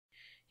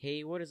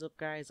Hey, what is up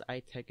guys,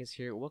 iTech is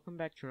here. Welcome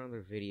back to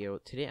another video.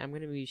 Today I'm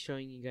going to be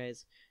showing you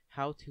guys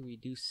how to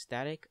reduce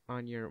static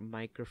on your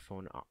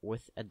microphone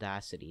with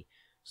Audacity.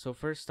 So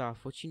first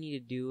off, what you need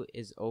to do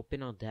is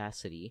open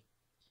Audacity,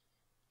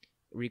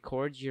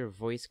 record your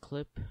voice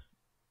clip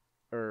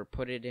or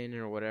put it in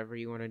or whatever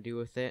you want to do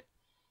with it,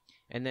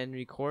 and then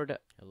record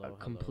a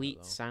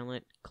complete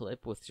silent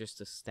clip with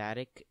just a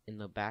static in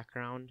the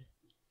background.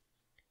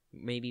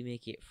 Maybe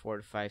make it 4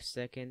 to 5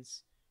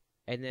 seconds.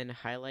 And then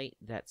highlight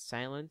that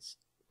silence,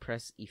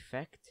 press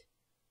Effect,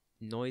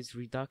 Noise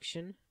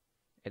Reduction,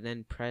 and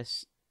then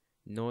press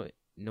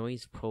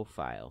Noise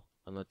Profile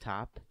on the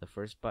top, the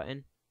first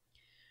button.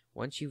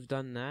 Once you've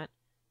done that,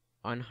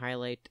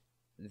 unhighlight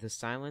the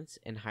silence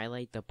and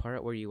highlight the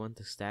part where you want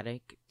the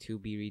static to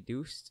be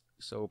reduced,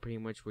 so pretty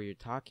much where you're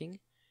talking.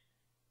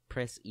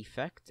 Press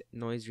Effect,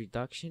 Noise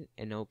Reduction,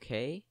 and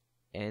OK,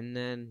 and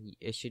then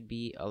it should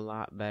be a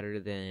lot better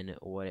than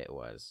what it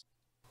was.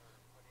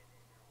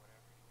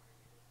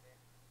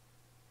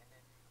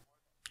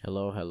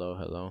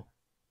 Hello.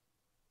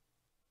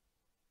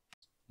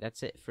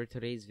 That's it for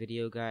today's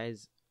video,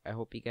 guys. I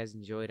hope you guys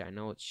enjoyed. I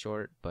know it's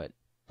short, but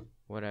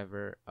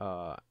whatever.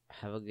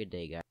 Have a good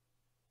day, guys.